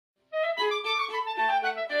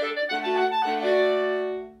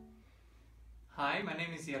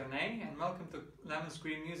Jernej and welcome to Lammas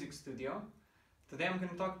Green Music Studio. Today I'm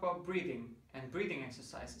going to talk about breathing and breathing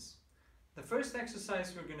exercises. The first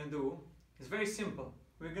exercise we're going to do is very simple.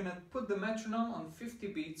 We're going to put the metronome on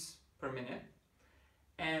 50 beats per minute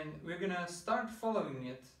and we're going to start following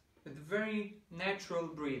it with very natural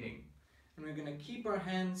breathing. And we're going to keep our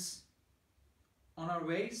hands on our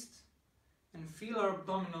waist and feel our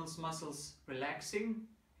abdominals muscles relaxing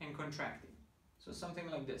and contracting. So something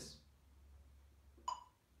like this.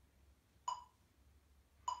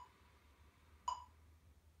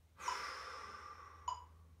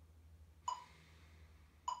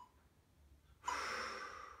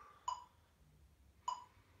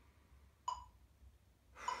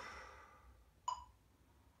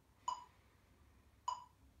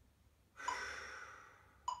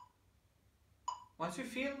 Once we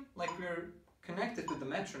feel like we're connected to the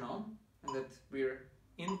metronome and that we're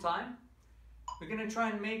in time, we're going to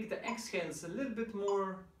try and make the exhales a little bit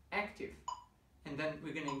more active. And then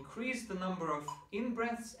we're going to increase the number of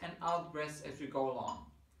in-breaths and out-breaths as we go along.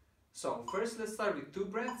 So first let's start with 2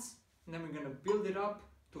 breaths and then we're going to build it up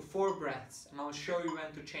to 4 breaths and I'll show you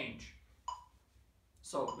when to change.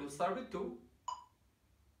 So we'll start with 2.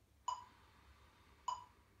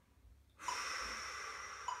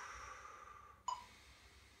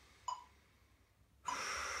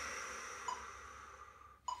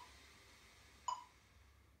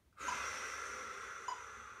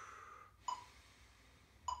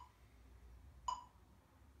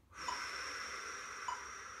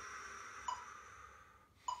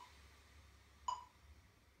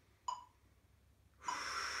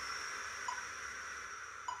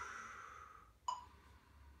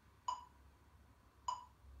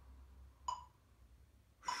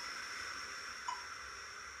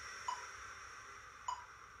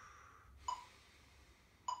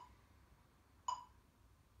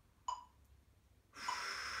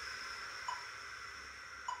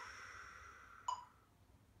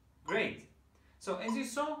 Great. So as you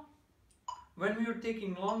saw, when we were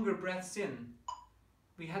taking longer breaths in,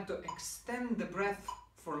 we had to extend the breath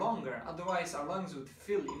for longer, otherwise our lungs would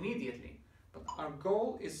fill immediately. But our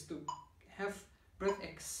goal is to have breath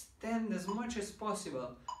extend as much as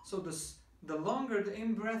possible. So the longer the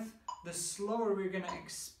in-breath, the slower we're going to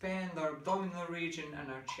expand our abdominal region and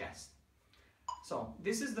our chest. So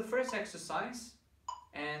this is the first exercise,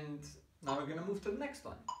 and now we're going to move to the next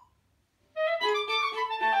one.